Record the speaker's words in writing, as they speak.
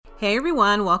Hey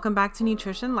everyone, welcome back to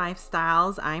Nutrition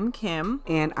Lifestyles. I'm Kim.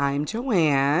 And I'm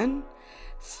Joanne.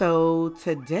 So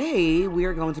today we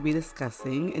are going to be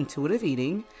discussing intuitive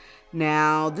eating.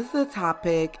 Now, this is a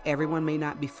topic everyone may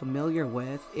not be familiar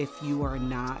with if you are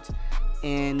not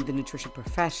in the nutrition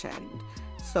profession.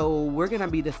 So we're going to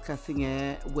be discussing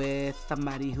it with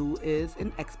somebody who is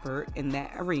an expert in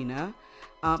that arena.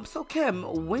 So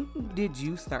Kim, when did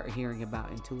you start hearing about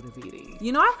intuitive eating?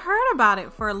 You know, I've heard about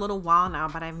it for a little while now,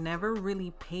 but I've never really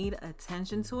paid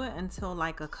attention to it until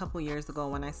like a couple years ago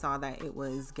when I saw that it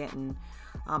was getting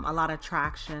a lot of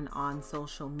traction on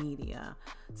social media.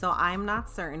 So I'm not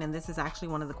certain, and this is actually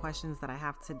one of the questions that I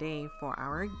have today for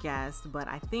our guest, but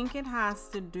I think it has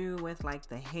to do with like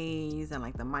the haze and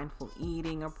like the mindful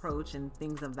eating approach and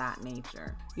things of that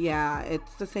nature. Yeah,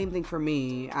 it's the same thing for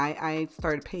me. I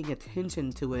started paying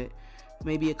attention to it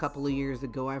maybe a couple of years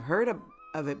ago. I've heard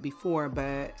of it before,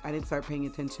 but I didn't start paying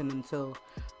attention until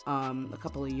a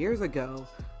couple of years ago.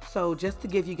 So just to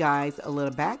give you guys a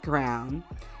little background,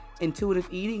 intuitive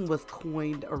eating was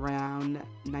coined around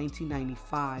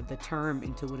 1995, the term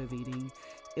intuitive eating.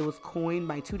 It was coined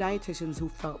by two dietitians who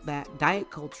felt that diet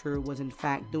culture was in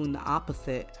fact doing the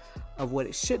opposite of what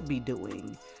it should be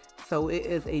doing. So it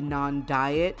is a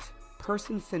non-diet,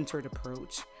 person-centered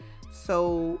approach.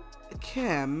 So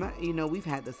Kim, you know, we've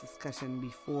had this discussion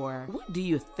before. What do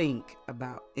you think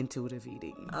about intuitive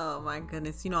eating? Oh my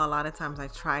goodness. You know, a lot of times I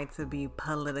try to be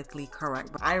politically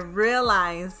correct, but I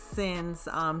realize since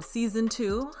season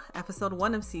 2, episode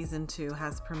 1 of season 2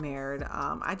 has premiered,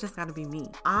 I just got to be me.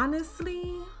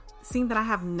 Honestly, seeing that I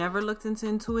have never looked into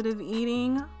intuitive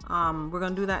eating, we're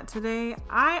going to do that today.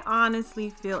 I honestly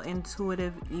feel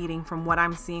intuitive eating, from what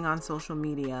I'm seeing on social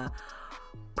media,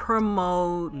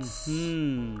 promotes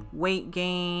weight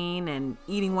gain and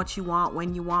eating what you want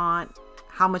when you want,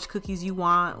 how much cookies you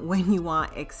want when you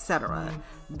want, etc.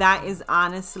 That is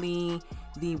honestly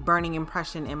the burning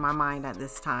impression in my mind at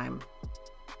this time.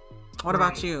 What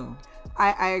about you?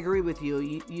 I agree with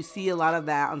you. You see a lot of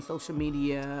that on social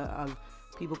media of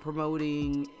people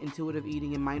promoting intuitive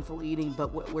eating and mindful eating,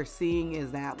 but what we're seeing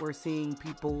is that we're seeing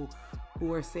people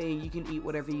who are saying you can eat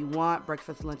whatever you want,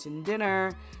 breakfast, lunch, and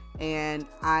dinner. And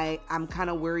I'm kind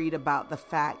of worried about the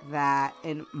fact that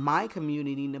in my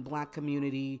community, in the Black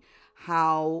community,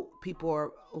 how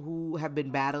people who have been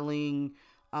battling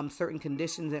certain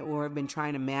conditions or have been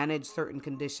trying to manage certain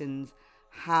conditions,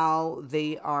 how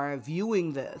they are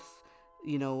viewing this.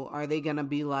 You know, are they going to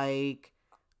be like,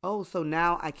 oh, so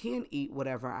now I can eat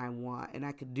whatever I want and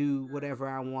I could do whatever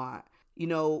I want?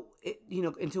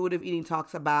 Intuitive eating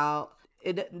talks about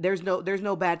it. There's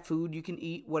no bad food. You can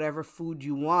eat whatever food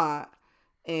you want,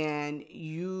 and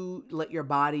you let your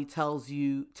body tell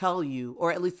you,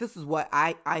 or at least this is what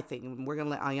I think. And we're gonna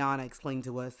let Ayana explain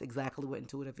to us exactly what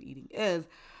intuitive eating is,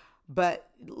 but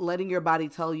letting your body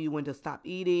tell you when to stop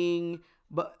eating.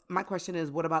 But my question is,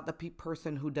 what about the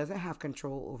person who doesn't have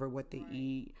control over what they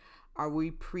eat? Are we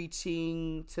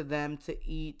preaching to them to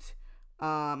eat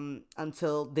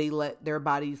until they let their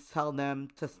bodies tell them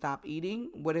to stop eating?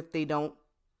 What if they don't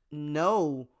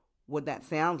know what that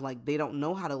sounds like? They don't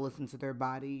know how to listen to their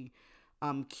body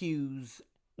cues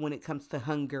when it comes to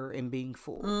hunger and being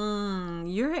full.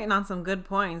 You're hitting on some good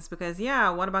points, because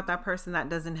what about that person that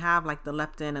doesn't have like the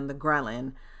leptin and the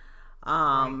ghrelin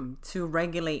to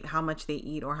regulate how much they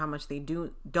eat or how much they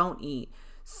don't eat?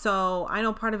 So I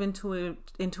know part of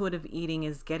intuitive eating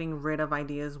is getting rid of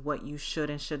ideas what you should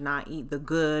and should not eat, the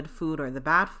good food or the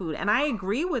bad food. And I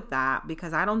agree with that,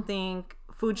 because I don't think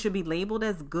food should be labeled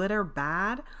as good or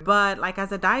bad. But like,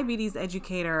 as a diabetes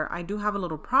educator, I do have a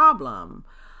little problem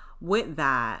with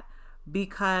that,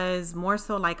 because more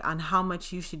so like on how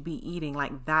much you should be eating,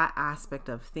 like that aspect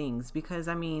of things. Because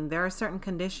I mean, there are certain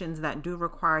conditions that do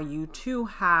require you to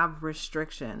have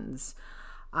restrictions.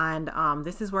 And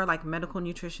this is where like medical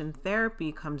nutrition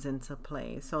therapy comes into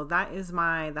play. So that's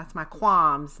my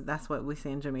qualms. That's what we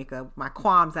say in Jamaica, my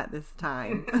qualms at this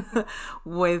time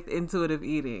with intuitive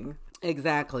eating.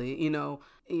 Exactly. You know,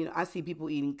 I see people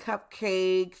eating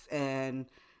cupcakes and,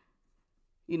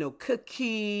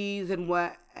 cookies and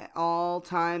what at all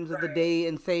times of the day,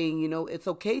 and saying, it's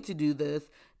okay to do this.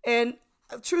 And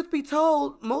truth be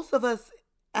told, most of us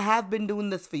have been doing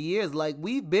this for years. Like,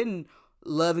 we've been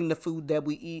loving the food that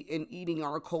we eat and eating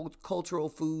our cultural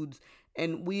foods.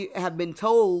 And we have been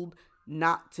told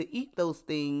not to eat those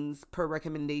things per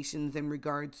recommendations in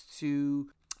regards to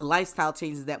lifestyle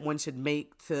changes that one should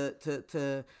make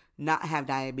to not have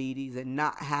diabetes and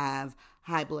not have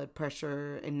high blood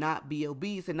pressure and not be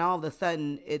obese. And all of a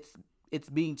sudden it's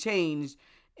being changed,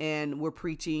 and we're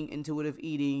preaching intuitive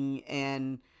eating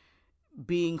and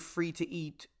being free to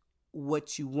eat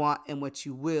what you want and what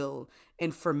you will.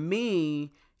 And for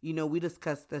me, we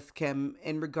discussed this, Kim,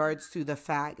 in regards to the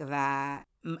fact that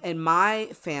in my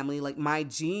family, like my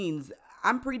genes,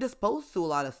 I'm predisposed to a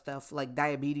lot of stuff. Like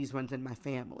diabetes runs in my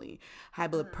family, high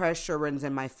blood pressure runs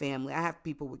in my family. I have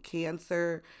people with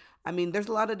cancer. I mean, there's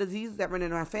a lot of diseases that run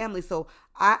in my family. So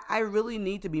I really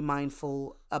need to be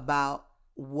mindful about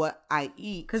what I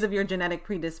eat. Because of your genetic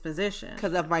predisposition.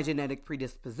 Because of my genetic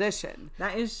predisposition.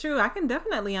 That is true. I can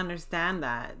definitely understand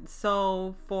that.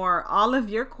 So for all of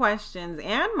your questions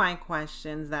and my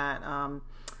questions that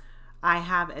I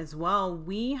have as well,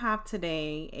 we have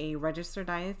today a registered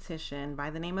dietitian by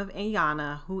the name of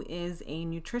Ayana, who is a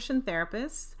nutrition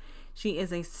therapist. She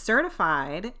is a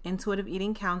certified intuitive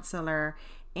eating counselor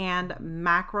and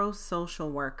macro social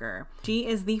worker. She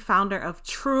is the founder of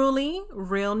Truly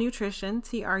Real Nutrition,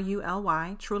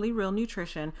 TRULY, Truly Real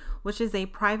Nutrition, which is a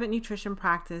private nutrition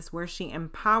practice where she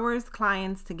empowers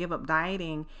clients to give up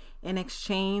dieting in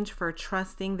exchange for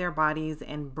trusting their bodies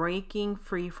and breaking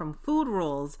free from food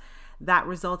rules that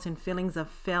result in feelings of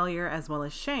failure as well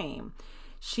as shame.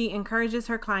 She encourages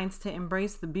her clients to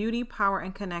embrace the beauty, power,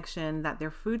 and connection that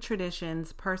their food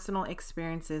traditions, personal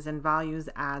experiences, and values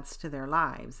adds to their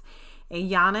lives.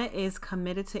 Ayana is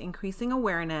committed to increasing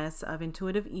awareness of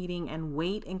intuitive eating and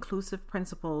weight-inclusive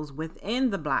principles within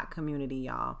the Black community,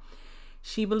 y'all.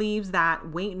 She believes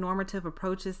that weight normative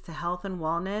approaches to health and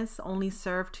wellness only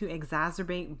serve to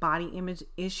exacerbate body image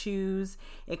issues.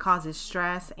 It causes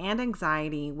stress and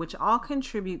anxiety, which all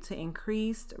contribute to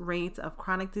increased rates of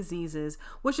chronic diseases,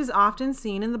 which is often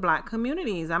seen in the Black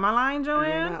communities. Am I lying, Joanne?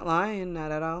 You're not lying,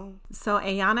 not at all. So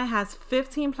Ayana has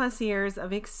 15 plus years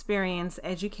of experience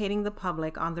educating the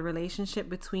public on the relationship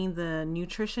between the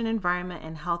nutrition environment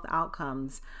and health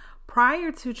outcomes.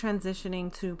 Prior to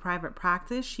transitioning to private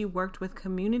practice, she worked with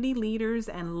community leaders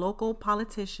and local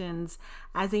politicians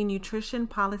as a nutrition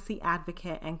policy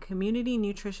advocate and community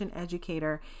nutrition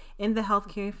educator in the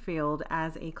healthcare field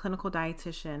as a clinical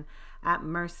dietitian at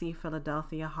Mercy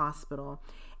Philadelphia Hospital,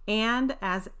 and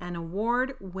as an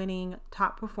award-winning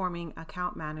top-performing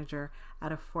account manager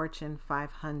at a Fortune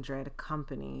 500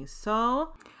 company.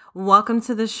 So, welcome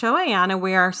to the show, Ayana.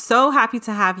 We are so happy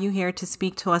to have you here to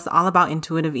speak to us all about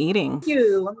intuitive eating. Thank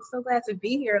you. I'm so glad to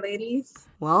be here, ladies.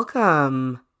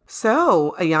 Welcome.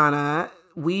 So, Ayana,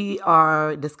 we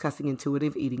are discussing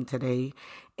intuitive eating today.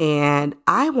 And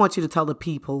I want you to tell the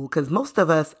people, because most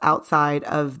of us outside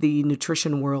of the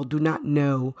nutrition world do not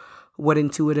know what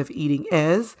intuitive eating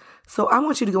is. So I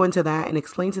want you to go into that and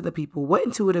explain to the people what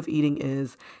intuitive eating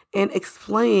is and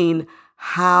explain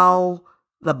how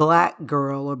the Black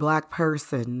girl or Black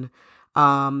person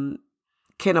can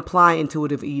apply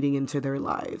intuitive eating into their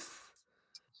lives.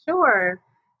 Sure.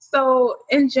 So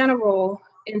in general,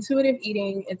 intuitive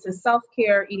eating, it's a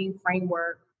self-care eating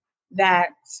framework that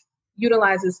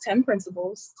utilizes 10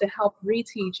 principles to help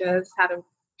reteach us how to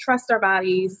trust our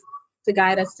bodies, to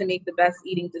guide us to make the best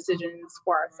eating decisions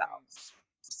for ourselves.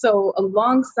 So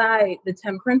alongside the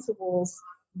 10 principles,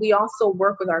 we also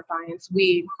work with our clients.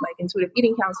 We, like intuitive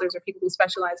eating counselors or people who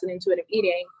specialize in intuitive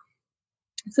eating,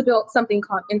 to build something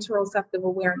called interoceptive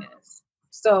awareness.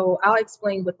 So I'll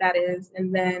explain what that is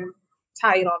and then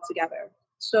tie it all together.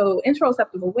 So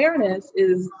interoceptive awareness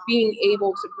is being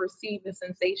able to perceive the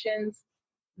sensations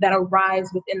that arise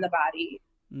within the body.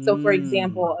 So for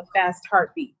example, a fast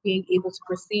heartbeat, being able to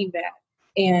perceive that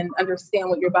and understand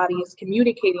what your body is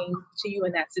communicating to you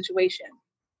in that situation.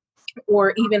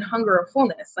 Or even hunger or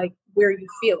fullness, like where you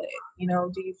feel it,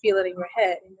 do you feel it in your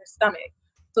head, in your stomach?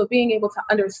 So being able to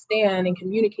understand and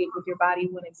communicate with your body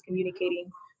when it's communicating,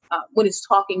 when it's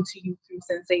talking to you through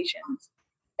sensations.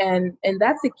 And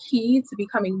that's the key to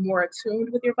becoming more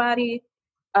attuned with your body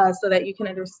so that you can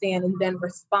understand and then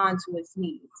respond to its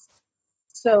needs.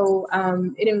 So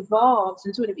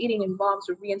intuitive eating involves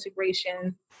a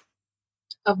reintegration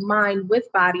of mind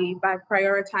with body by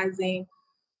prioritizing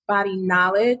body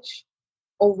knowledge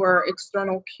over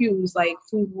external cues like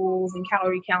food rules and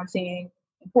calorie counting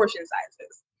and portion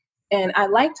sizes. And I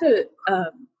like to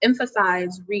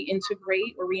emphasize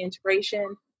reintegrate or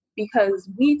reintegration because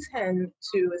we tend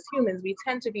to, as humans, we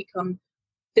tend to become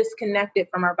disconnected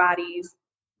from our bodies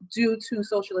due to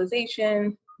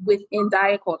socialization within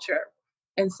diet culture.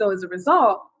 And so as a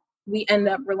result, we end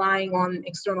up relying on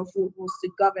external food rules to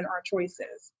govern our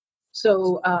choices.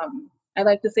 So I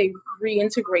like to say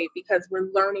reintegrate because we're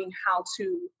learning how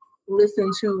to listen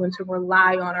to and to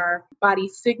rely on our body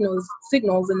signals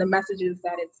and the messages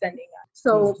that it's sending us.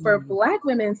 So for Black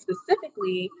women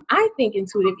specifically, I think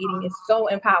intuitive eating is so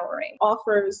empowering,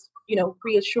 offers,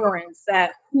 reassurance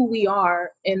that who we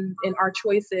are and our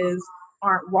choices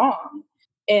aren't wrong.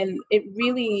 And it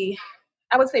really,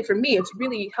 I would say for me, it's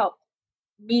really helped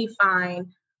me find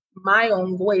my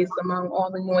own voice among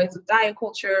all the noise of diet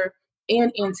culture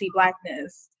and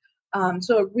anti-blackness.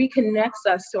 So it reconnects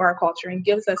us to our culture and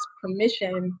gives us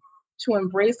permission to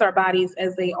embrace our bodies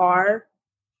as they are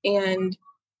and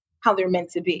how they're meant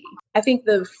to be. I think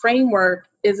the framework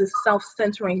is a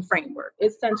self-centering framework.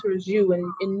 It centers you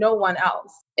and no one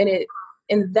else.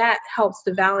 And that helps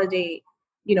to validate,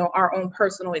 our own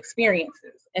personal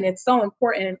experiences. And it's so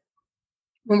important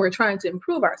when we're trying to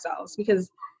improve ourselves because,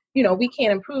 we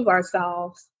can't improve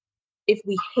ourselves if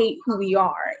we hate who we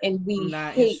are and we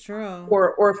That is hate true.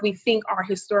 or if we think our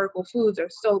historical foods are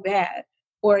so bad,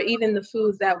 or even the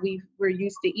foods that we're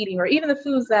used to eating, or even the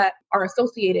foods that are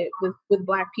associated with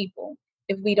Black people,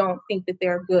 if we don't think that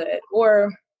they're good,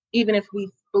 or even if we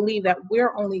believe that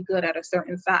we're only good at a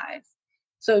certain size.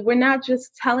 So we're not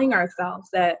just telling ourselves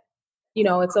that,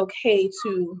 it's okay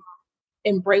to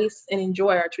embrace and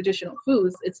enjoy our traditional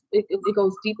foods. It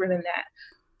goes deeper than that.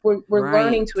 We're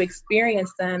learning Right. to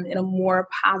experience them in a more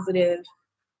positive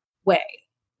way.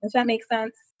 Does that make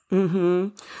sense?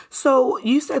 So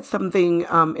you said something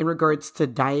in regards to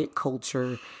diet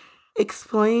culture.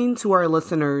 Explain to our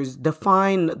listeners,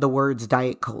 define the words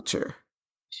diet culture.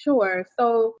 Sure.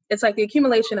 So it's like the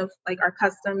accumulation of like our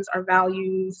customs, our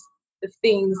values, the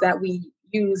things that we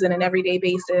use in an everyday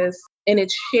basis. And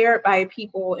it's shared by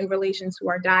people in relation to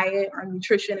our diet, our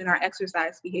nutrition, and our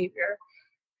exercise behavior.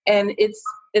 And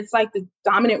it's like the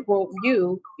dominant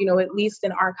worldview, at least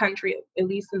in our country, at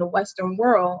least in the Western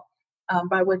world,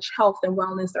 by which health and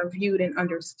wellness are viewed and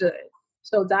understood.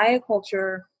 So diet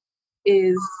culture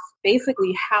is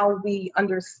basically how we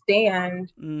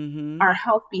understand our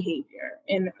health behavior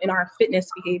and our fitness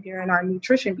behavior and our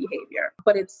nutrition behavior.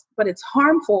 But it's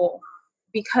harmful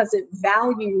because it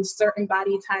values certain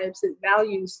body types, it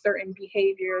values certain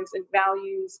behaviors, it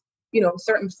values,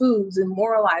 certain foods and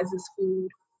moralizes food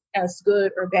as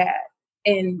good or bad.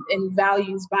 And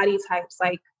values body types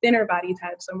like thinner body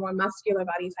types or more muscular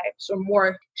body types or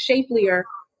more shapelier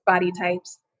body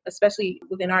types, especially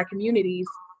within our communities,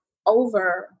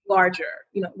 over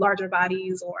larger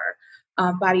bodies or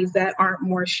bodies that aren't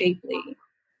more shapely.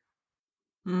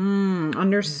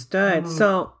 Understood.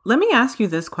 So let me ask you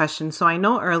this question. So I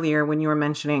know earlier when you were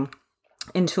mentioning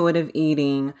intuitive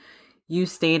eating, you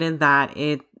stated that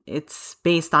it's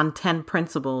based on 10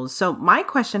 principles. So my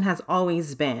question has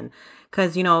always been,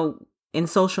 because in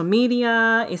social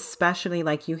media, especially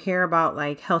like you hear about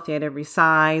like healthy at every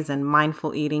size and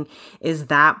mindful eating, is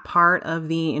that part of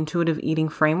the intuitive eating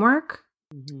framework?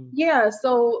 Yeah,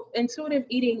 so intuitive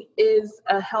eating is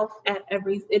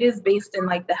it is based in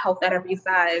like the health at every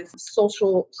size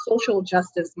social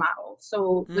justice model.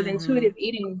 So with intuitive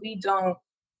eating, we don't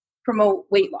promote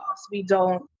weight loss. We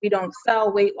don't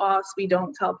sell weight loss. We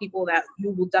don't tell people that you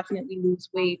will definitely lose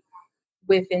weight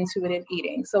with intuitive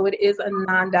eating. So it is a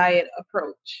non-diet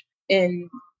approach and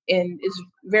is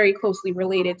very closely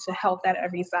related to health at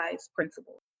every size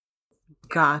principle.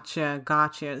 Gotcha.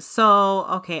 So,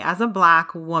 okay, as a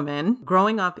Black woman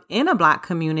growing up in a Black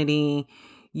community,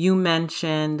 you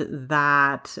mentioned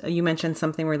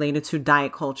something related to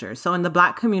diet culture. So in the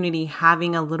Black community,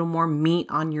 having a little more meat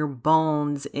on your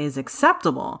bones is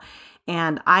acceptable.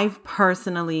 And I've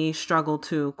personally struggled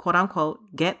to quote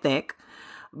unquote get thick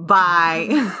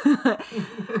by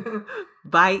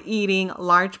by eating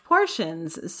large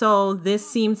portions. So this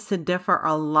seems to differ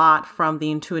a lot from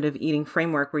the intuitive eating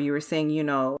framework where you were saying, in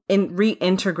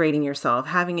reintegrating yourself,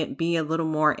 having it be a little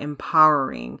more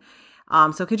empowering.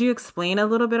 So could you explain a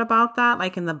little bit about that,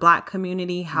 like in the Black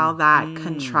community, how that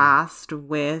contrasts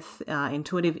with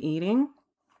intuitive eating,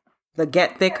 the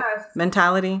get thick Yes.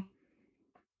 mentality?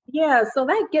 Yeah, so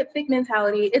that get thick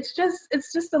mentality, it's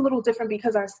just a little different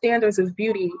because our standards of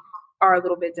beauty are a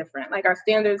little bit different. Like our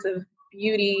standards of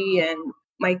beauty and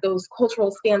like those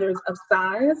cultural standards of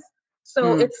size.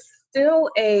 So Mm,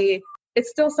 it's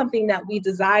still something that we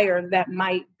desire that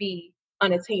might be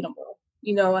unattainable.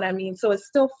 You know what I mean? So it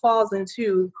still falls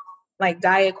into like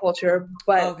diet culture,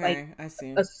 but like okay, I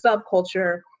see. a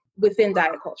subculture within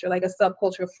diet culture, like a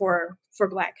subculture for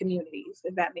Black communities,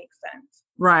 if that makes sense.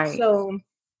 Right. So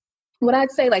what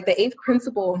I'd say, like the eighth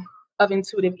principle of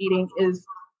intuitive eating is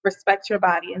respect your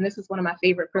body. And this is one of my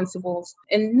favorite principles.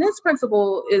 And this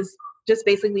principle is just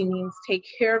basically means take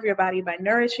care of your body by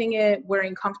nourishing it,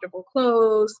 wearing comfortable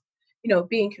clothes,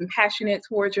 being compassionate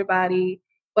towards your body.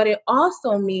 But it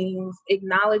also means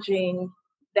acknowledging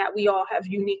that we all have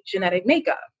unique genetic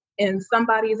makeup. And some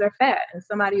bodies are fat and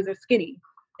some bodies are skinny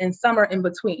and some are in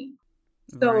between.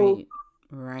 So Right.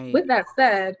 Right. with that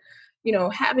said,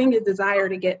 having a desire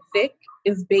to get thick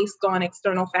is based on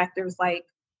external factors like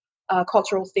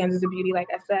cultural standards of beauty, like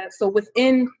I said. So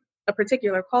within a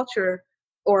particular culture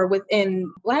or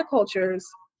within Black cultures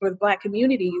or Black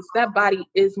communities, that body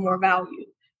is more valued.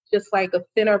 Just like a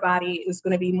thinner body is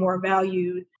going to be more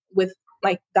valued with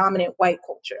like dominant white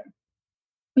culture.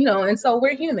 And so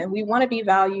we're human. We want to be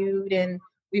valued and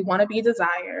we want to be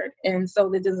desired. And so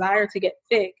the desire to get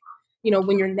thick,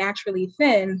 when you're naturally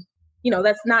thin,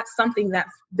 that's not something that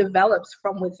develops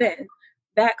from within.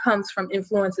 That comes from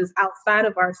influences outside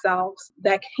of ourselves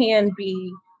that can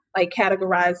be like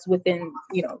categorized within,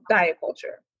 diet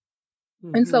culture.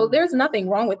 Mm-hmm. And so there's nothing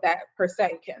wrong with that per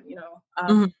se, Kim,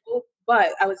 but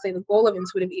I would say the goal of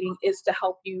intuitive eating is to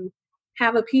help you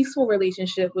have a peaceful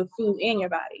relationship with food and your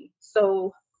body.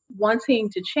 So wanting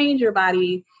to change your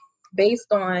body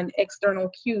based on external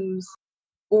cues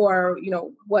or,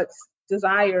 what's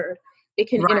desired, it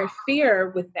can interfere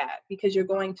with that because you're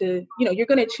going to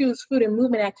choose food and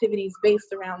movement activities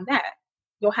based around that.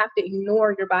 You'll have to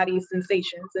ignore your body's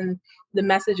sensations and the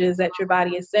messages that your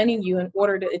body is sending you in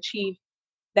order to achieve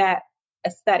that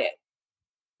aesthetic.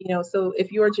 So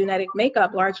if your genetic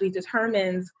makeup largely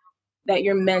determines that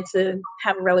you're meant to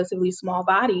have a relatively small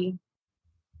body,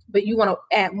 but you want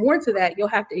to add more to that, you'll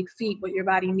have to exceed what your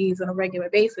body needs on a regular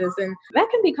basis. And that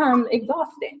can become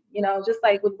exhausting, just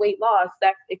like with weight loss,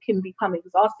 that it can become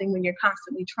exhausting when you're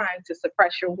constantly trying to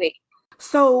suppress your weight.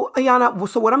 So, Ayana,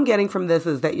 so what I'm getting from this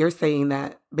is that you're saying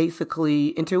that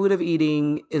basically intuitive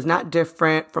eating is not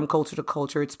different from culture to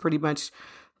culture. It's pretty much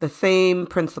the same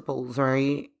principles,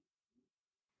 right?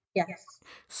 Yes.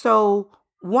 So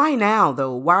why now,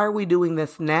 though? Why are we doing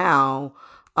this now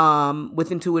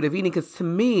with intuitive eating? Because to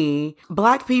me,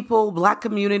 Black people, Black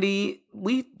community,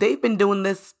 they've been doing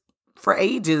this for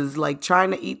ages, like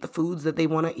trying to eat the foods that they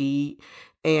want to eat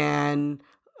and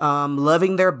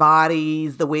loving their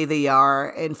bodies the way they are.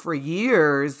 And for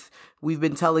years, we've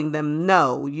been telling them,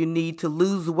 no, you need to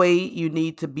lose weight. You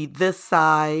need to be this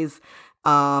size.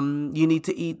 You need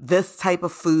to eat this type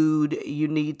of food. You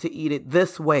need to eat it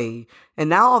this way.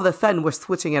 And now all of a sudden we're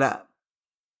switching it up.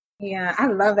 Yeah, I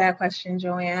love that question,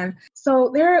 Joanne. So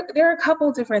there are a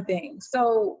couple different things.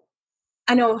 So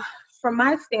I know from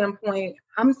my standpoint,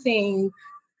 I'm seeing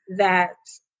that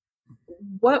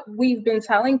what we've been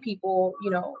telling people,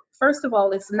 first of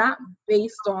all, it's not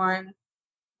based on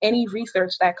any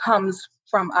research that comes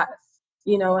from us.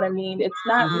 You know what I mean? It's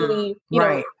not really,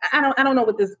 right. I don't know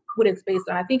what it's based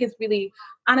on. I think it's really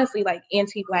honestly like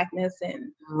anti-Blackness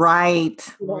and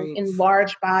in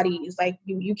large bodies, like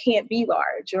you can't be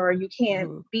large or you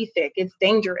can't be thick. It's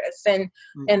dangerous. And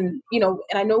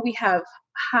I know we have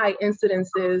high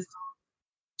incidences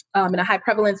and a high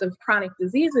prevalence of chronic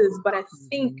diseases, but I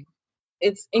think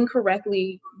it's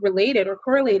incorrectly related or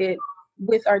correlated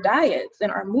with our diets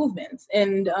and our movements.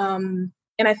 And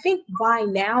I think why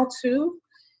now too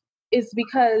is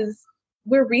because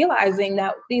we're realizing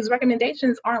that these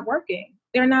recommendations aren't working.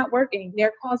 They're not working.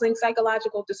 They're causing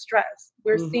psychological distress.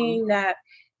 We're seeing that,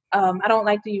 I don't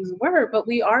like to use the word, but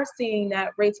we are seeing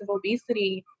that rates of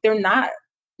obesity, they're not,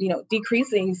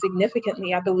 decreasing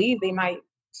significantly. I believe they might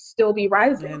still be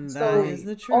rising. And so is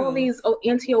the truth. All these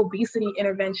anti-obesity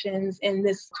interventions and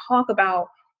this talk about,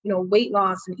 weight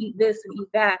loss and eat this and eat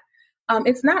that,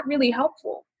 it's not really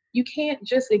helpful. You can't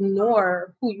just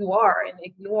ignore who you are and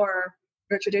ignore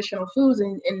your traditional foods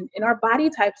and our body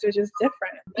types are just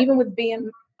different. Even with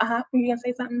being, were you gonna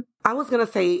say something? I was gonna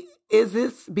say, is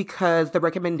this because the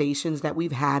recommendations that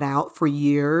we've had out for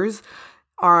years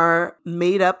are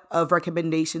made up of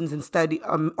recommendations and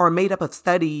or made up of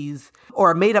studies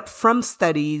or made up from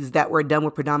studies that were done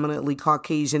with predominantly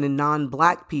Caucasian and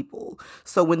non-Black people.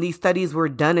 So when these studies were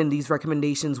done and these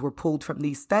recommendations were pulled from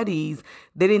these studies,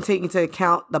 they didn't take into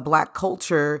account the Black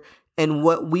culture and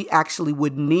what we actually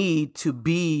would need to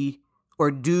be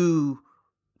or do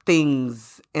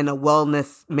things in a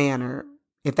wellness manner,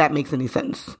 if that makes any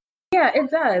sense. Yeah,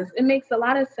 it does. It makes a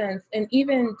lot of sense. And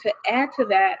even to add to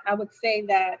that, I would say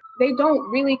that they don't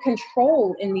really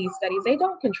control in these studies. They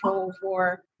don't control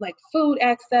for like food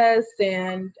access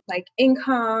and like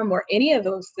income or any of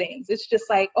those things. It's just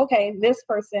like, okay, this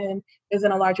person is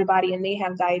in a larger body and they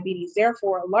have diabetes.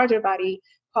 Therefore, a larger body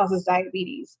causes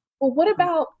diabetes. Well, what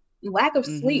about lack of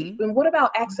sleep? And what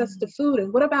about access to food?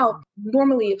 And what about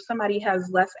normally if somebody has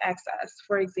less access,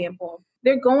 for example,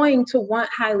 they're going to want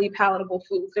highly palatable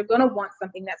foods. They're going to want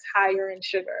something that's higher in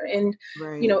sugar. And,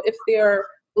 if their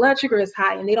blood sugar is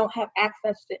high and they don't have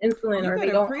access to insulin or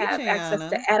they don't have access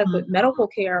to adequate medical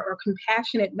care or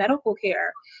compassionate medical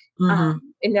care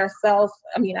in their cells.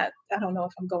 I mean, I don't know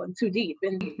if I'm going too deep.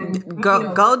 And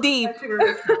go deep.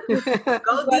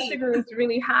 Blood sugar is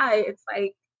really high. It's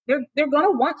like, they're going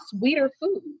to want sweeter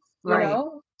foods, you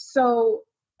know? So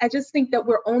I just think that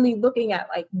we're only looking at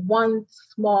like one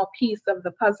small piece of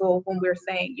the puzzle when we're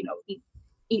saying,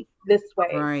 eat this way,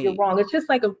 you're Right. wrong. It's just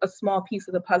like a small piece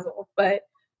of the puzzle. But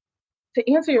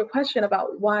to answer your question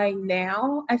about why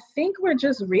now, I think we're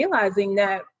just realizing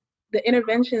that the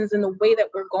interventions and the way that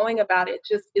we're going about it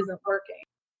just isn't working.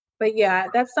 But yeah,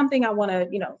 that's something I want to,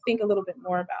 think a little bit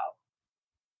more about.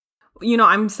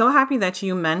 I'm so happy that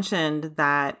you mentioned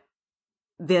that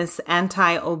this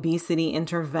anti-obesity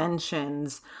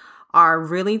interventions are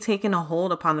really taking a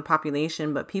hold upon the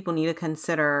population, but people need to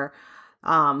consider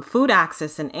food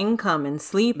access and income and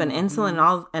sleep and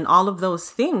insulin and all of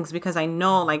those things, because I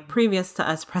know, like, previous to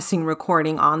us pressing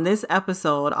recording on this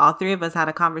episode, all three of us had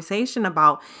a conversation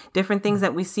about different things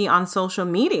that we see on social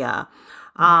media.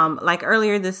 Like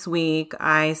earlier this week,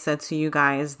 I said to you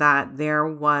guys that there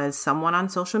was someone on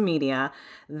social media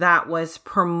that was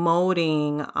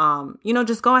promoting,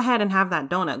 just go ahead and have that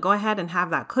donut, go ahead and have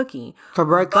that cookie. For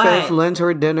breakfast, lunch,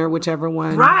 or dinner, whichever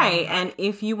one. Right. And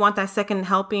if you want that second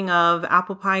helping of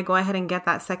apple pie, go ahead and get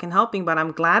that second helping. But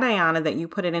I'm glad, Ayana, that you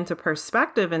put it into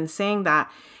perspective and saying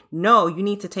that, no, you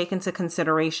need to take into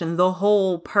consideration the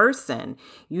whole person.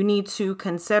 You need to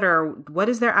consider, what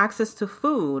is their access to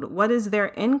food? What is their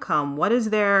income? What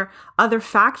is their other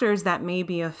factors that may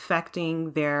be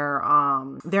affecting their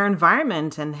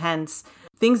environment, and hence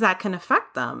things that can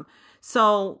affect them.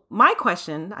 So my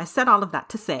question, I said all of that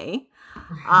to say,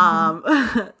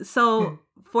 so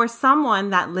for someone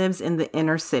that lives in the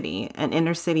inner city, an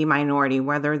inner city minority,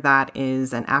 whether that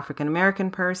is an African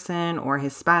American person or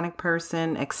Hispanic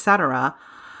person, etc.,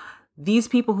 these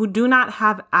people who do not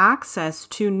have access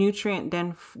to nutrient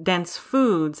dense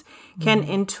foods, can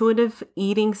intuitive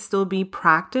eating still be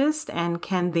practiced, and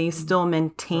can they still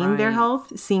maintain their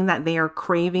health, seeing that they are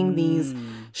craving these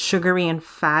sugary and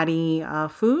fatty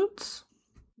foods?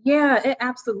 Yeah, it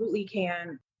absolutely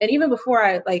can. And even before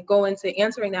I go into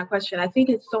answering that question, I think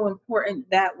it's so important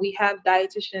that we have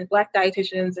dietitians, Black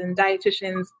dietitians and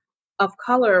dietitians of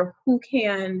color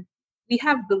we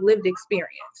have the lived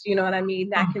experience, you know what I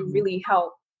mean? That can really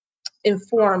help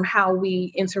inform how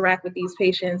we interact with these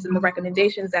patients and the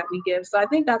recommendations that we give. So I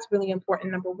think that's really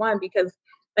important, number one, because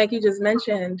like you just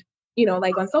mentioned,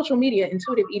 like on social media,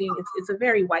 intuitive eating, it's a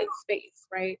very white space,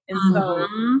 right? And so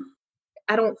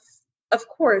I don't, of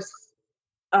course,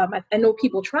 I know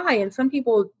people try, and some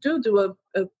people do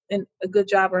a good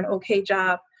job or an okay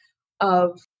job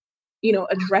of,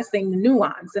 addressing the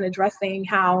nuance and addressing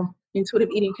how intuitive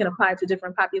eating can apply to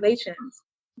different populations.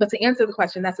 But to answer the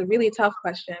question, that's a really tough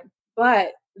question.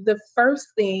 But the first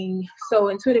thing, so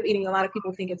intuitive eating, a lot of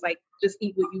people think it's like just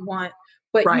eat what you want,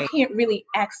 but you can't really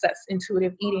access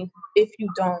intuitive eating if you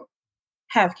don't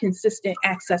have consistent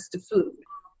access to food.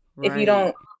 If you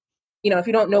don't, if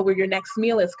you don't know where your next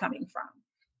meal is coming from,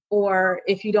 or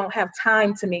if you don't have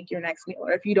time to make your next meal,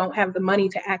 or if you don't have the money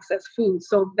to access food.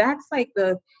 So that's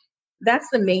that's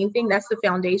the main thing. That's the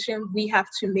foundation. We have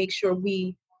to make sure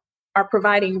we are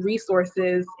providing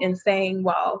resources and saying,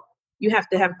 well, you have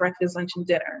to have breakfast, lunch, and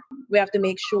dinner. We have to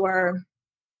make sure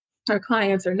our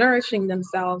clients are nourishing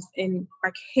themselves and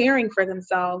are caring for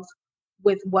themselves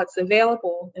with what's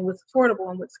available and what's affordable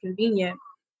and what's convenient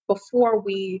before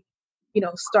we,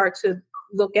 start to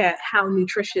look at how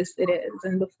nutritious it is,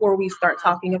 and before we start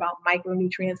talking about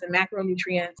micronutrients and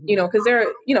macronutrients, because there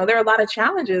are a lot of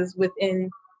challenges within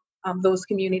those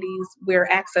communities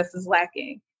where access is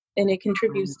lacking, and it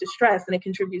contributes to stress, and it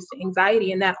contributes to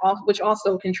anxiety, and which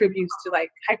also contributes to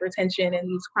like hypertension and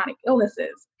these chronic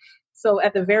illnesses. So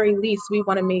at the very least, we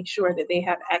want to make sure that they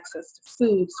have access to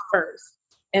foods first.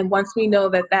 And once we know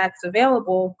that that's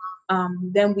available,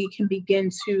 then we can begin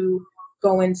to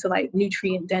go into like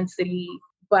nutrient density.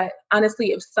 But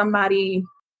honestly, if somebody,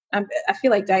 I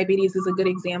feel like diabetes is a good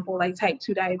example, like type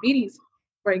 2 diabetes,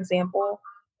 for example,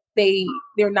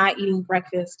 they're not eating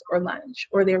breakfast or lunch,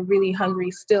 or they're really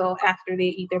hungry still after they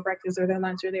eat their breakfast or their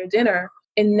lunch or their dinner,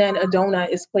 and then a donut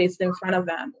is placed in front of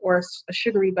them, or a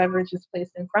sugary beverage is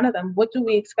placed in front of them. What do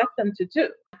we expect them to do?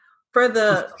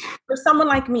 For someone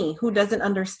like me who doesn't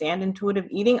understand intuitive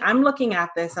eating, I'm looking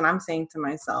at this and I'm saying to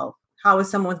myself, how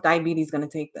is someone with diabetes going to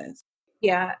take this?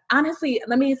 Yeah, honestly,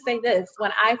 let me say this.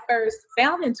 When I first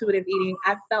found intuitive eating,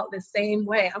 I felt the same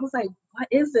way. I was like, what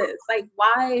is this? Like,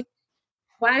 why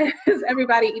is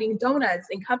everybody eating donuts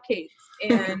and cupcakes?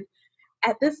 And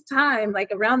at this time, like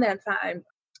around that time,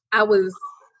 I would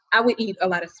eat a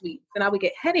lot of sweets, and I would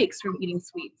get headaches from eating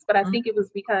sweets. But I think it was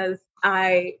because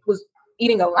I was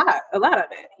eating a lot of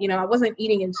it. I wasn't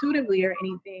eating intuitively or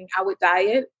anything. I would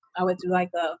diet. I would do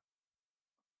like a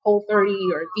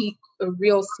Whole30 or eat a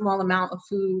real small amount of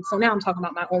food. So now I'm talking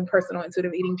about my own personal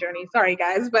intuitive eating journey. Sorry,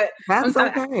 guys, but That's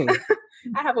okay.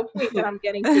 I have a point that I'm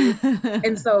getting to.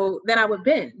 And so then I would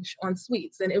binge on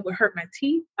sweets and it would hurt my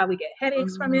teeth. I would get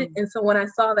headaches from it. And so when I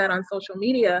saw that on social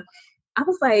media, I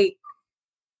was like,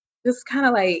 just kind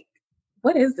of like,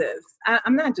 what is this?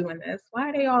 I'm not doing this. Why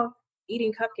are they all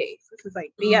eating cupcakes? This is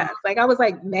like BS. Like I was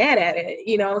like mad at it,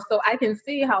 you know? So I can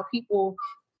see how people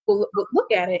will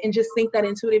look at it and just think that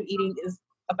intuitive eating is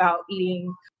about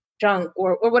eating junk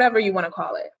or whatever you want to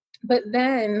call it. But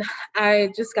then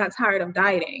I just got tired of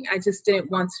dieting. I just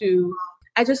didn't want to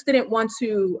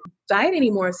diet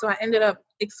anymore. So I ended up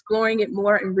exploring it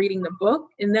more and reading the book.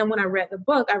 And then when I read the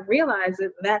book, I realized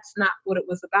that that's not what it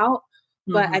was about.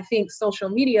 But I think social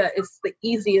media is the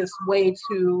easiest way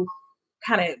to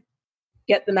kind of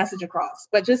get the message across.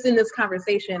 But just in this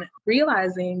conversation,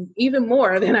 realizing even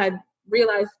more than I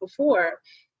realized before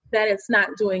that it's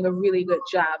not doing a really good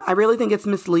job. I really think it's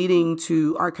misleading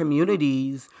to our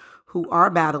communities who are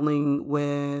battling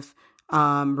with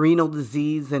renal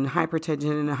disease and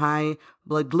hypertension and high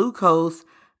blood glucose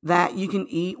that you can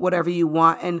eat whatever you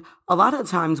want. And a lot of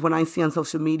times when I see on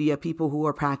social media people who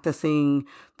are practicing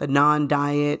the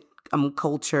non-diet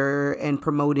culture and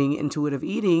promoting intuitive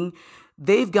eating,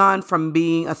 they've gone from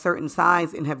being a certain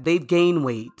size and they've gained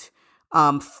weight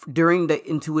during the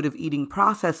intuitive eating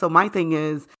process. So my thing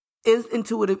is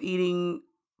intuitive eating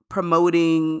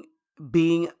promoting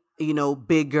being,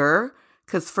 bigger?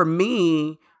 Because for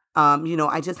me,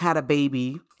 I just had a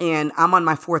baby and I'm on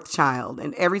my fourth child.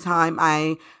 And every time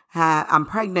I'm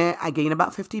pregnant, I gain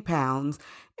about 50 pounds.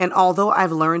 And although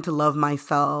I've learned to love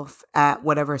myself at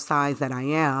whatever size that I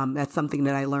am, that's something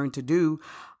that I learned to do.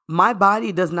 My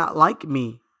body does not like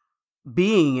me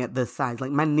being at this size.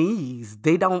 Like my knees,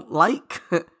 they don't like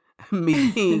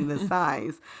me being this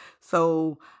size.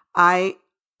 So I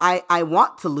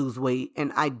want to lose weight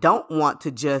and I don't want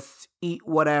to just eat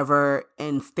whatever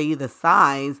and stay the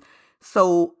size.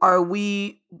 So are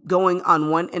we going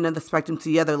on one end of the spectrum to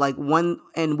the other? Like one,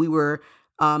 and we were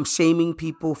shaming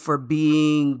people for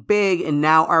being big, and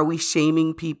now are we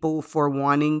shaming people for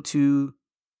wanting to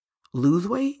lose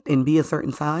weight and be a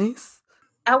certain size?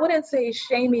 I wouldn't say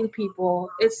shaming people.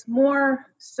 It's more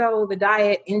so the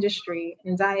diet industry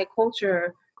and diet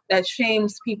culture that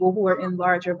shames people who are in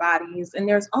larger bodies. And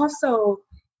there's also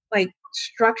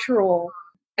structural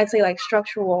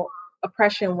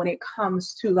oppression when it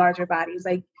comes to larger bodies.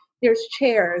 Like there's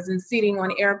chairs and seating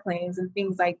on airplanes and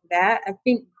things like that. I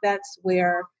think that's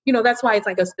where, that's why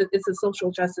it's a social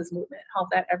justice movement, health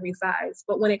at every size.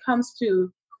 But when it comes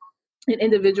to an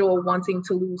individual wanting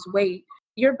to lose weight,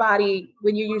 your body,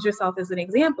 when you use yourself as an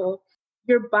example,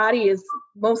 your body is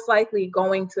most likely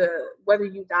going to, whether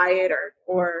you diet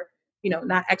or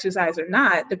not exercise or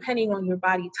not, depending on your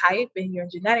body type and your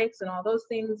genetics and all those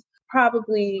things,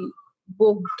 probably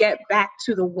will get back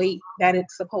to the weight that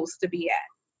it's supposed to be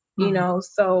at.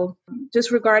 So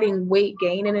just regarding weight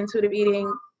gain and intuitive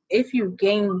eating, if you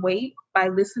gain weight by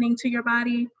listening to your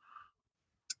body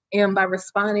and by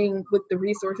responding with the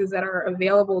resources that are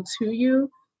available to you,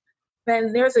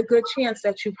 then there's a good chance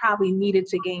that you probably needed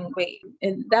to gain weight.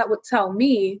 And that would tell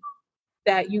me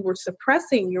that you were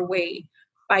suppressing your weight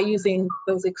by using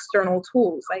those external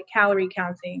tools like calorie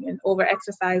counting and over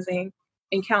exercising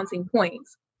and counting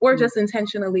points, or just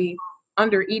intentionally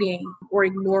under eating or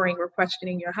ignoring or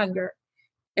questioning your hunger.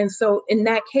 And so in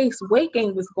that case, weight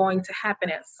gain was going to happen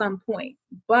at some point.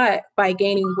 But by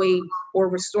gaining weight or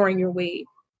restoring your weight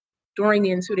during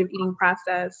the intuitive eating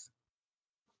process,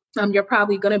 you're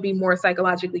probably going to be more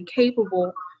psychologically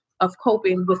capable of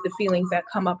coping with the feelings that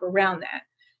come up around that.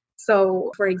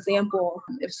 So, for example,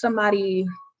 if somebody,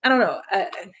 I don't know, I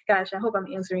hope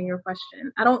I'm answering your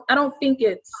question. I don't think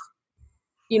it's,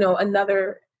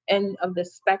 another end of the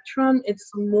spectrum.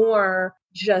 It's more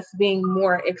just being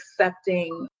more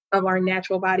accepting of our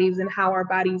natural bodies and how our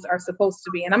bodies are supposed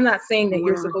to be. And I'm not saying that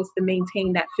you're supposed to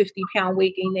maintain that 50-pound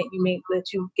weight gain that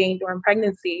you gained during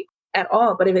pregnancy at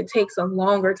all. But if it takes a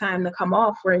longer time to come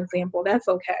off, for example, that's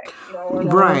okay.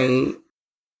 Right.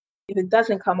 If it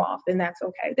doesn't come off, then that's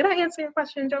okay. Did I answer your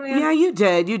question, Joanne? Yeah, you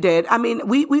did. I mean,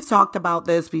 we've talked about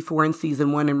this before in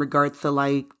season 1 in regards to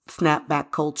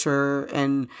snapback culture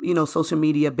and, social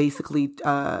media basically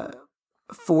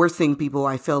forcing people,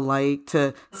 I feel like,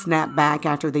 to snap back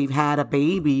after they've had a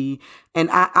baby. And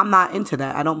I'm not into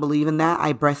that. I don't believe in that.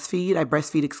 I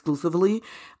breastfeed exclusively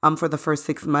for the first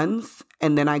 6 months.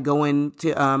 And then I go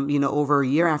into, over a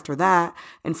year after that.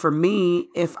 And for me,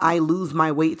 if I lose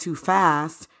my weight too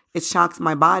fast, it shocks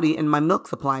my body and my milk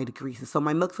supply decreases. So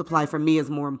my milk supply for me is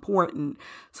more important.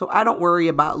 So I don't worry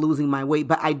about losing my weight,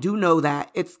 but I do know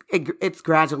that it's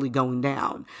gradually going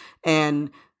down. And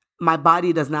my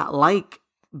body does not like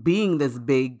being this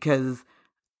big because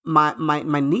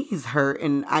my knees hurt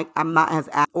and I'm not as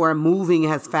or moving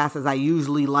as fast as I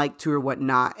usually like to or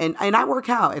whatnot. And I work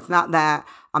out. It's not that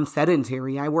I'm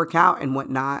sedentary. I work out and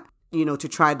whatnot, to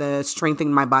try to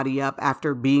strengthen my body up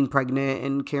after being pregnant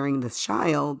and carrying this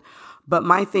child. But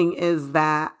my thing is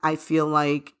that I feel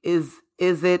like is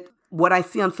it what I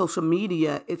see on social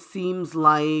media, it seems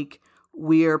like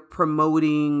we're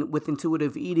promoting with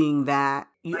intuitive eating that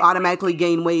you automatically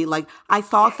gain weight. Like I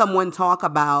saw someone talk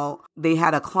about they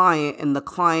had a client and the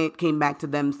client came back to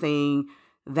them saying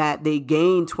that they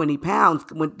gained 20 pounds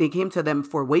when they came to them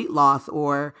for weight loss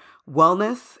or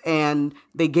wellness, and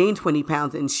they gained 20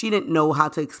 pounds. And she didn't know how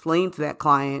to explain to that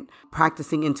client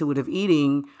practicing intuitive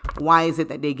eating, why is it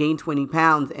that they gained 20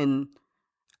 pounds and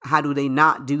how do they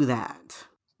not do that?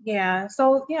 Yeah.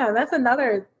 So yeah, that's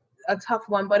a tough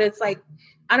one, but it's like,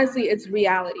 honestly, it's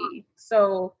reality.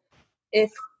 So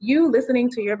if you listening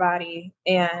to your body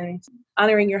and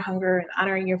honoring your hunger and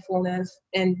honoring your fullness,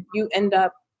 and you end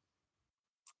up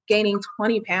gaining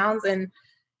 20 pounds, and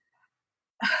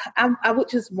I would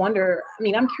just wonder, I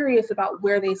mean, I'm curious about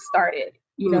where they started.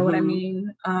 You know what I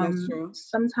mean? That's true.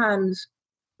 Sometimes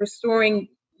restoring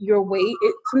your weight,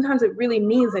 sometimes it really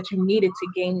means that you needed to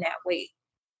gain that weight,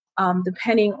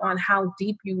 depending on how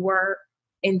deep you were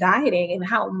in dieting and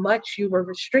how much you were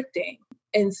restricting.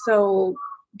 And so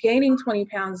gaining 20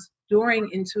 pounds during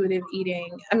intuitive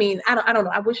eating, I mean, I don't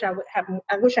know. I wish I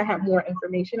had more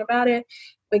information about it,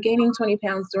 but gaining 20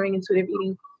 pounds during intuitive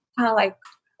eating, kind of like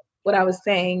what I was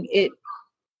saying,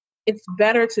 it's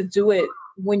better to do it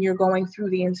when you're going through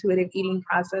the intuitive eating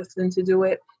process than to do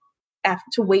it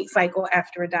to weight cycle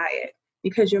after a diet,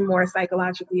 because you're more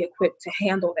psychologically equipped to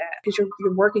handle that, because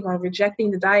you're working on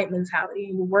rejecting the diet mentality,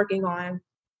 and you're working on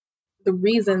the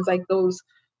reasons, like those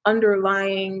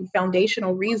underlying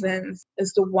foundational reasons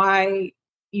as to why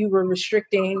you were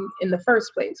restricting in the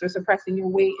first place or suppressing your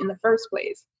weight in the first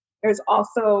place. There's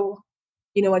also,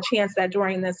 a chance that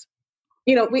during this,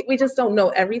 we just don't know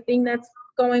everything that's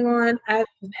going on. I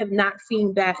have not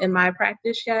seen that in my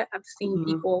practice yet. I've seen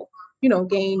people,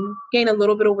 gain a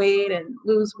little bit of weight and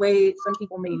lose weight. Some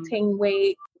people maintain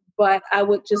weight, but I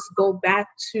would just go back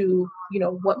to,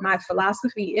 what my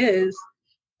philosophy is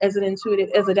as a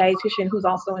dietitian who's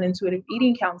also an intuitive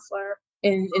eating counselor,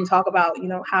 and talk about,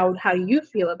 how do you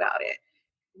feel about it?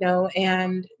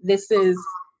 And this is,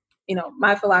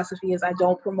 my philosophy is I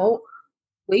don't promote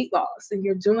weight loss, and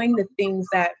you're doing the things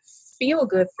that feel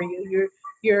good for you.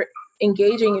 You're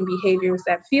engaging in behaviors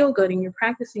that feel good, and you're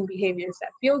practicing behaviors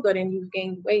that feel good, and you've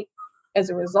gained weight as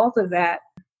a result of that.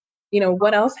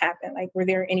 What else happened? Like, were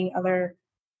there any other,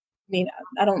 I mean,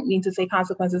 I don't mean to say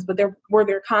consequences, but were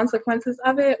there consequences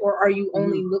of it, or are you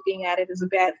only looking at it as a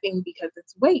bad thing because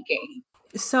it's weight gain?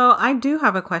 So I do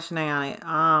have a question,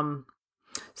 Ayane.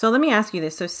 So let me ask you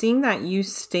this. So seeing that you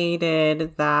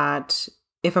stated that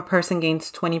if a person gains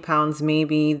 20 pounds,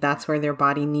 maybe that's where their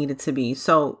body needed to be.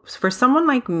 So for someone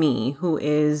like me, who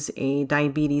is a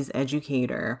diabetes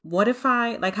educator, what if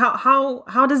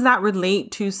how does that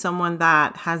relate to someone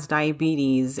that has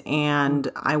diabetes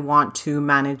and I want to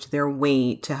manage their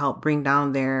weight to help bring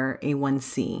down their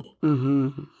A1C?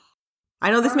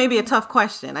 I know this may be a tough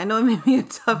question.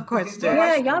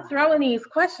 Yeah, y'all throwing these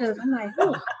questions. I'm like,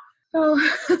 oh. So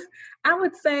I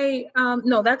would say,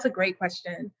 no, that's a great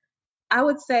question. I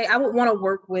would say I would want to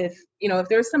work with, if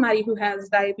there's somebody who has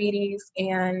diabetes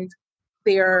and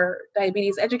they're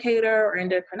diabetes educator or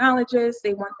endocrinologist,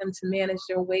 they want them to manage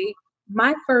their weight.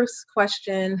 My first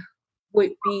question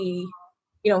would be,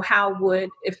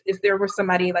 if there were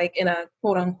somebody like in a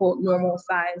quote unquote normal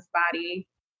size body,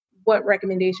 what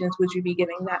recommendations would you be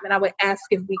giving them? And I would ask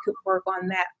if we could work on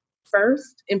that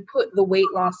first and put the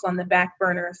weight loss on the back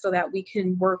burner so that we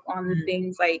can work on the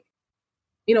things like,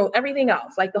 everything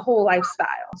else, like the whole lifestyle.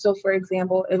 So for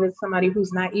example, if it's somebody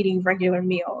who's not eating regular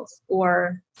meals,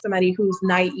 or somebody who's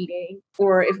night eating,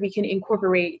 or if we can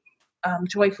incorporate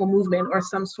joyful movement or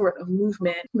some sort of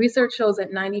movement. Research shows that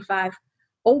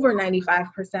over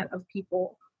 95% of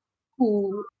people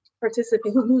who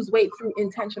lose weight through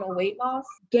intentional weight loss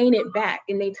gain it back,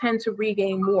 and they tend to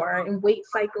regain more, and weight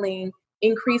cycling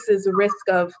increases the risk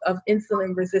of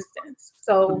insulin resistance.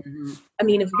 So, I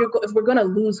mean, if we're going to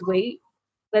lose weight,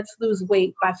 let's lose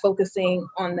weight by focusing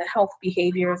on the health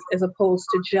behaviors as opposed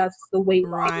to just the weight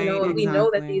loss. Right, And we know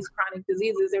that these chronic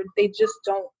diseases, they just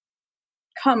don't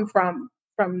come from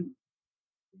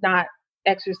not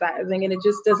exercising, and it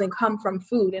just doesn't come from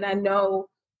food. And I know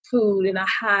food and a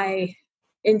high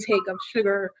intake of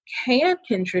sugar can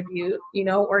contribute,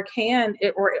 or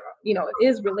it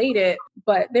is related,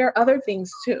 but there are other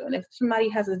things too. And if somebody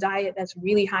has a diet that's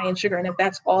really high in sugar, and if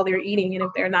that's all they're eating, and if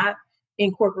they're not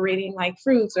incorporating like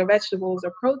fruits or vegetables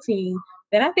or protein,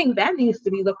 then I think that needs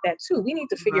to be looked at too. We need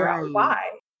to figure out Right. why.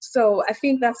 So I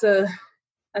think that's a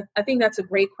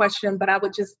great question, but I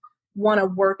would just want to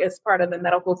work as part of the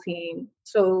medical team.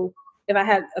 So if I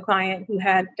had a client who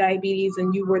had diabetes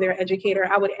and you were their educator,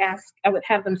 I would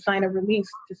have them sign a release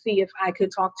to see if I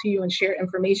could talk to you and share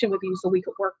information with you so we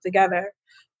could work together.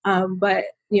 But,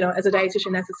 as a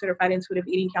dietitian that's a certified intuitive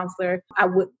eating counselor, I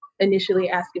would initially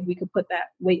ask if we could put that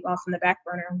weight loss in the back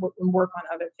burner and work on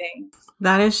other things.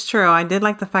 That is true. I did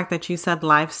like the fact that you said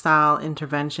lifestyle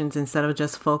interventions instead of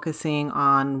just focusing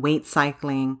on weight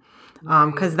cycling.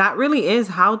 Because that really is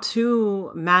how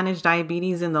to manage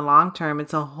diabetes in the long term.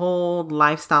 It's a whole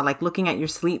lifestyle, like looking at your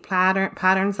sleep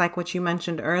patterns, like what you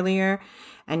mentioned earlier,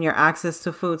 and your access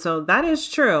to food. So that is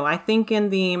true. I think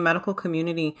in the medical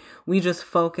community, we just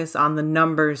focus on the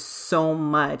numbers so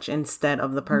much instead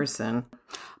of the person.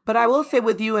 But I will say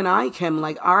with you and I, Kim,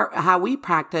 like how we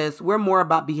practice, we're more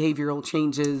about behavioral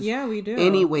changes. Yeah, we do.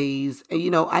 Anyways,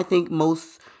 I think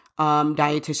most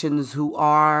dietitians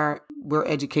we're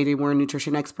educated, we're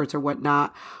nutrition experts or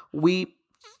whatnot, we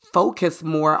focus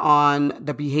more on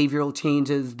the behavioral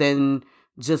changes than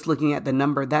just looking at the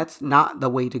number. That's not the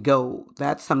way to go.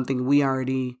 That's something we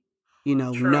already,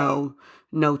 know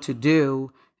to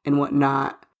do and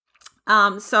whatnot.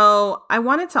 So I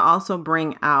wanted to also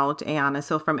bring out, Ayana,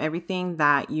 so from everything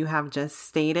that you have just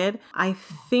stated, I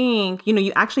think,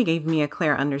 you actually gave me a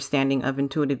clear understanding of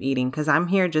intuitive eating, because I'm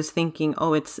here just thinking,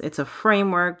 it's a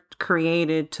framework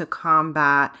created to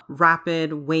combat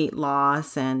rapid weight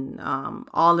loss and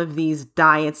all of these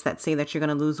diets that say that you're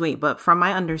going to lose weight. But from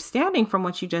my understanding, from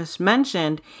what you just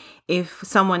mentioned, if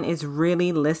someone is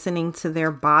really listening to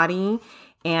their body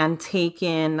and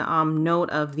taking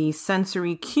note of these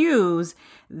sensory cues,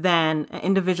 then an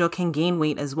individual can gain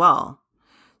weight as well.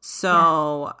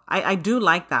 So yeah. I do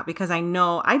like that, because I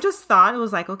just thought it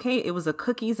was like, okay, it was a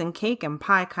cookies and cake and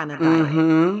pie kind of diet.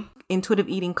 Mm-hmm. Intuitive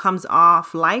eating comes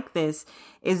off like this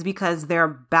is because they're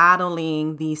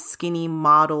battling the skinny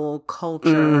model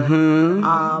culture,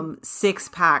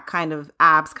 six-pack kind of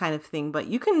abs kind of thing. But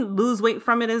you can lose weight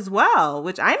from it as well,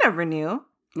 which I never knew.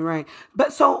 Right.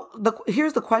 But so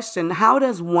here's the question. How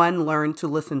does one learn to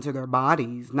listen to their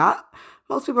bodies?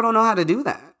 Most people don't know how to do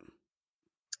that.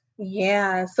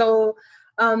 Yeah. So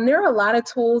there are a lot of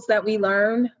tools that we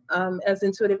learn as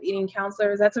intuitive eating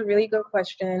counselors. That's a really good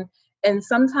question. And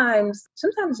sometimes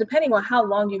depending on how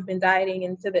long you've been dieting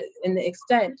and the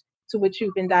extent to which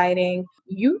you've been dieting,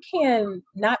 you can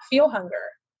not feel hunger.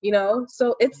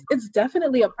 So it's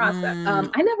definitely a process.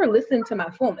 I never listened to my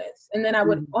fullness, and then I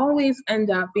would always end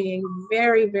up being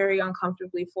very, very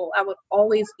uncomfortably full. I would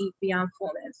always eat beyond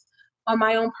fullness. On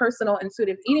my own personal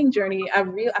intuitive eating journey, I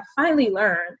finally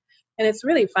learned, and it's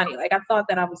really funny. Like, I thought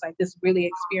that I was like this really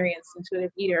experienced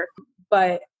intuitive eater,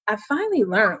 but I finally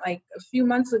learned like a few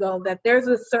months ago that there's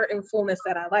a certain fullness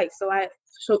that I like.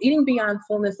 So eating beyond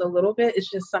fullness a little bit is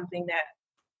just something that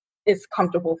is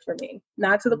comfortable for me.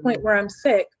 Not to the point where I'm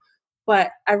sick,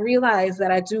 but I realize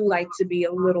that I do like to be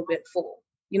a little bit full,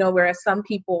 whereas some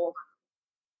people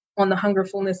on the hunger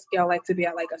fullness scale like to be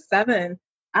at like a 7.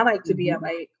 I like to be at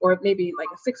or maybe like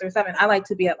a 6 or 7. I like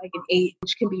to be at like an 8,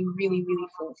 which can be really, really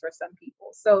full for some people.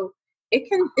 So it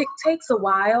takes a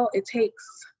while. It takes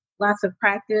lots of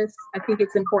practice. I think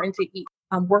it's important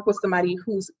to work with somebody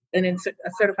who's a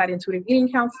certified intuitive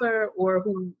eating counselor, or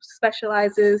who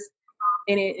specializes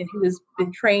in it and who has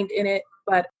been trained in it.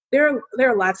 But there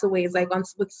are lots of ways, like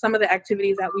with some of the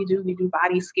activities that we do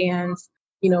body scans,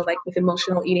 like with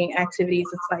emotional eating activities,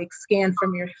 it's like scan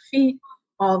from your feet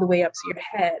all the way up to your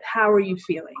head. How are you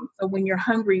feeling? So when you're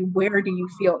hungry, where do you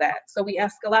feel that? So we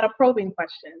ask a lot of probing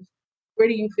questions. Where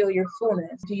do you feel your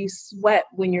fullness? Do you sweat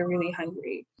when you're really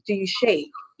hungry? Do you shake?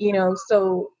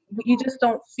 So you just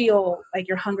don't feel like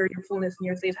your hunger, your fullness, and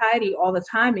your satiety all the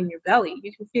time in your belly.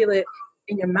 You can feel it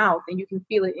in your mouth, and you can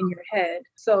feel it in your head.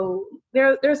 So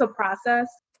there's a process.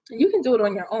 You can do it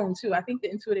on your own too. I think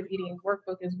the intuitive eating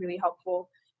workbook is really helpful.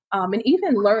 And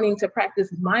even learning to practice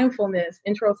mindfulness,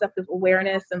 interoceptive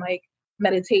awareness, and like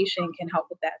meditation can help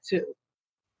with that too.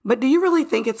 But do you really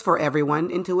think it's for everyone,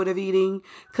 intuitive eating?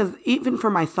 Because even for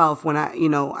myself, when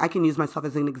I can use myself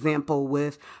as an example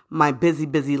with my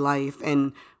busy life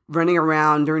and running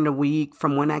around during the week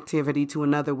from one activity to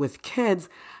another with kids,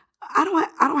 I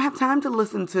don't have time to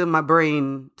listen to my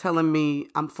brain telling me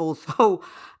I'm full. So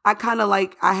I kind of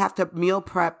I have to meal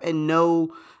prep and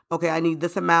know okay, I need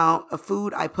this amount of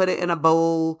food. I put it in a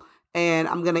bowl and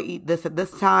I'm going to eat this at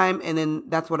this time. And then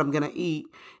that's what I'm going to eat.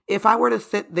 If I were to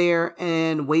sit there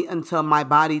and wait until my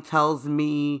body tells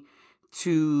me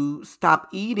to stop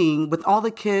eating with all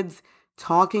the kids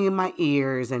talking in my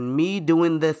ears and me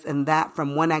doing this and that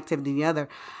from one activity to the other,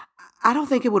 I don't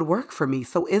think it would work for me.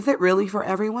 So is it really for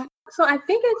everyone? So I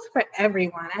think it's for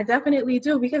everyone. I definitely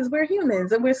do, because we're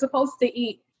humans and we're supposed to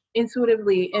eat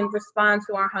intuitively and respond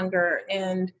to our hunger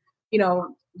and,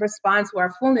 respond to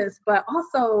our fullness. But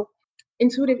also,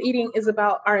 intuitive eating is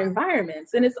about our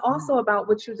environments, and it's also about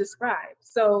what you described.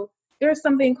 So there's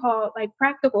something called like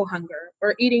practical hunger,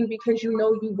 or eating because you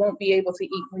won't be able to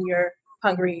eat when you're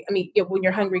hungry. I mean, when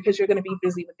you're hungry because you're going to be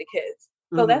busy with the kids.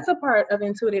 So that's a part of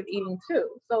intuitive eating too.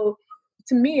 So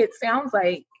to me, it sounds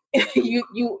like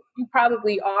you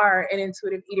probably are an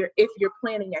intuitive eater if you're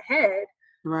planning ahead,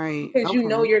 right? Because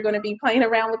you're going to be playing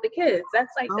around with the kids.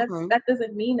 That's like that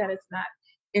doesn't mean that it's not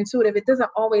intuitive. It doesn't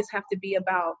always have to be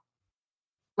about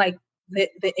like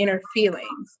the inner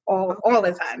feelings all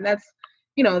the time. That's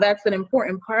that's an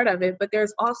important part of it, but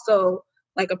there's also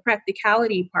like a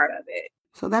practicality part of it.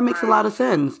 So that makes a lot of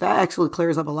sense. That actually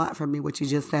clears up a lot for me, what you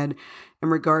just said in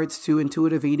regards to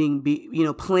intuitive eating,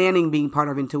 planning being part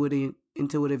of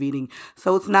intuitive eating.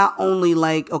 So it's not only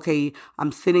like, okay,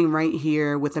 I'm sitting right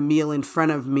here with a meal in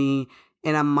front of me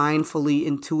and I'm mindfully,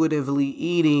 intuitively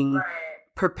eating,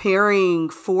 preparing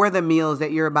for the meals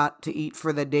that you're about to eat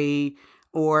for the day,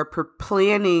 or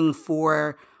planning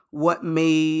for what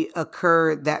may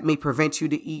occur that may prevent you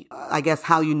to eat, I guess,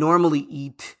 how you normally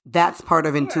eat. That's part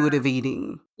of intuitive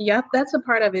eating. Yep, that's a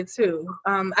part of it too.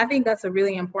 I think that's a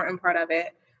really important part of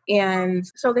it. And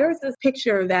so there's this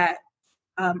picture that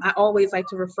I always like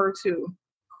to refer to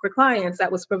for clients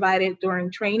that was provided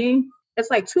during training. It's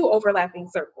like two overlapping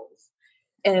circles.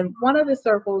 And one of the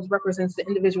circles represents the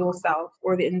individual self,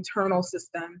 or the internal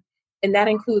system. And that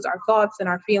includes our thoughts and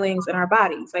our feelings and our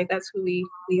bodies. Like that's who we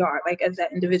are, like as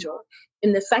that individual.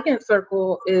 And the second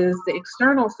circle is the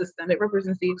external system. It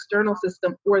represents the external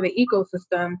system, or the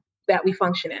ecosystem that we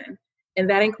function in. And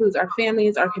that includes our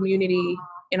families, our community,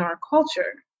 and our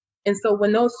culture. And so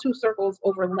when those two circles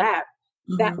overlap,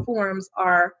 that forms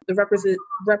the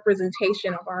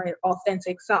representation of our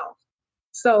authentic self.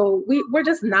 So we're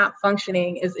just not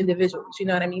functioning as individuals. You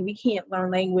know what I mean? We can't learn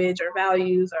language or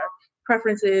values or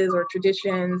preferences or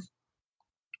traditions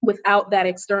without that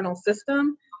external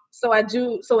system. So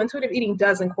intuitive eating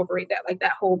does incorporate that, like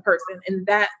that whole person. And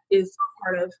that is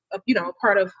part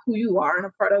of who you are and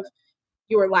a part of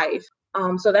your life.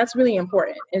 So that's really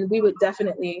important. And we would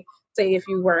definitely say, if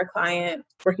you were a client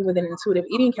working with an intuitive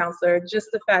eating counselor, just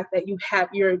the fact that if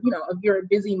you're a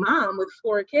busy mom with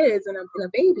 4 kids and a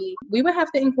baby, we would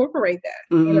have to incorporate that.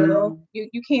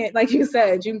 You can't, like you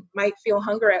said, you might feel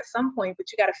hunger at some point, but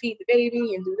you got to feed the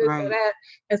baby and do this or that.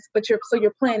 But you're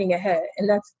planning ahead, and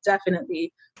that's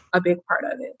definitely a big part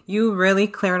of it. You really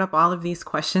cleared up all of these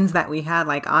questions that we had.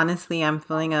 Like, honestly, I'm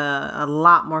feeling a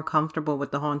lot more comfortable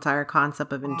with the whole entire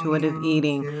concept of intuitive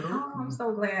eating. Oh, I'm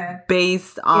so glad.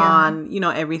 Based on,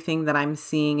 everything that I'm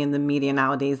seeing in the media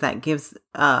nowadays that gives,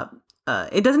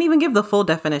 it doesn't even give the full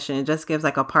definition. It just gives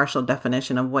like a partial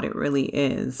definition of what it really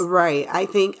is. Right. I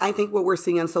think what we're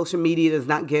seeing on social media does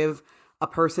not give a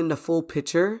person the full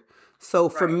picture. So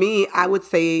for me, I would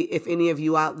say, if any of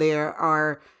you out there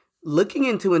are looking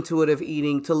into intuitive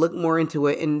eating, to look more into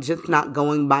it and just not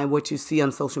going by what you see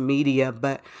on social media,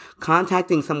 but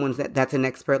contacting someone that's an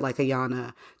expert like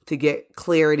Ayana to get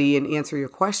clarity and answer your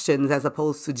questions, as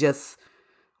opposed to just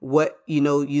what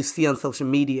you see on social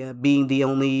media being the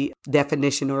only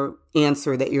definition or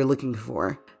answer that you're looking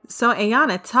for. So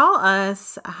Ayana, tell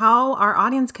us how our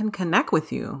audience can connect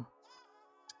with you.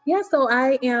 Yeah, so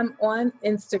I am on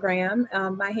Instagram.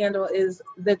 My handle is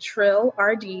the Trill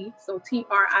RD, so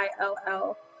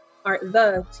TRILL, or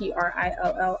the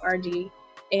TRILLRD.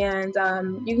 And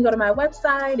you can go to my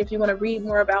website if you want to read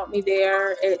more about me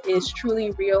there. It is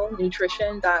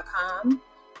trulyrealnutrition.com.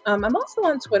 I'm also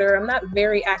on Twitter. I'm not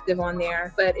very active on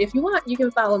there, but if you want, you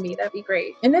can follow me. That'd be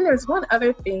great. And then there's one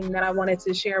other thing that I wanted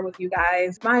to share with you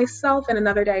guys. Myself and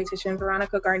another dietitian,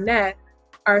 Veronica Garnett,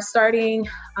 are starting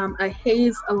a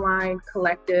Haze-aligned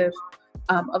collective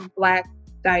of Black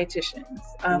dietitians.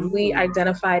 We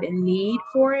identified a need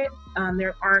for it.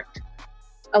 There aren't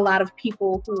a lot of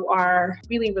people who are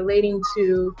really relating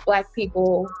to Black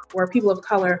people or people of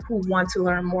color who want to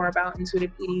learn more about intuitive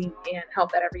eating and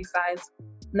health at every size,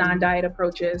 non-diet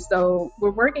approaches. So we're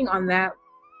working on that.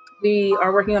 We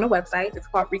are working on a website. It's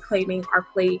called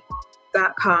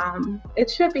reclaimingourplate.com.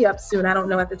 It should be up soon. I don't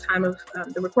know, at the time of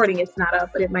the recording, it's not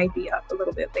up, but it might be up a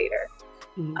little bit later.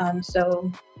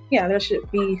 So yeah, there should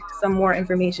be some more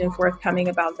information forthcoming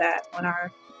about that on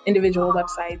our individual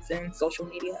websites and social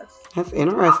medias. That's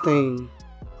interesting.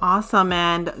 Awesome.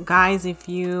 And guys, if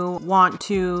you want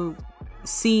to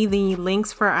see the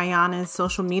links for Ayana's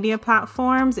social media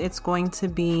platforms, it's going to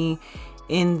be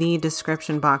in the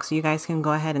description box. So you guys can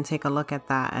go ahead and take a look at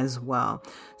that as well.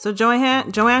 So Joanne,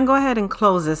 go ahead and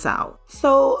close this out.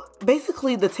 So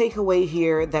basically the takeaway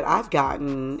here that I've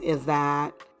gotten is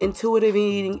that intuitive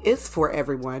eating is for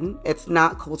everyone. It's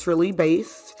not culturally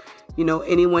based. You know,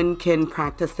 anyone can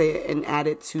practice it and add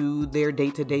it to their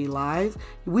day-to-day lives.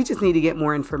 We just need to get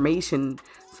more information.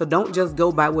 So don't just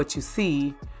go by what you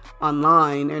see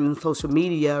online and social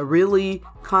media. Really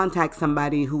contact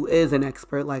somebody who is an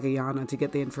expert like Ayana to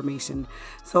get the information.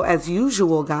 So as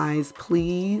usual, guys,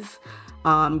 please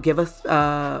give us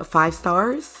 5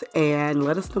 stars and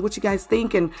let us know what you guys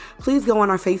think. And please go on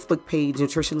our Facebook page,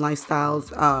 Nutrition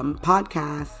Lifestyles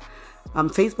Podcast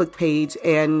Facebook page,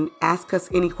 and ask us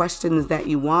any questions that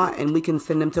you want, and we can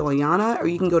send them to Ayana, or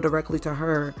you can go directly to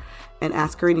her and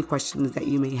ask her any questions that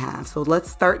you may have. So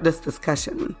let's start this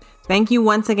discussion. Thank you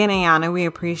once again, Ayana. We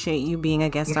appreciate you being a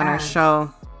guest on our show.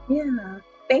 Yeah.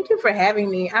 Thank you for having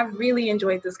me. I really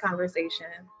enjoyed this conversation.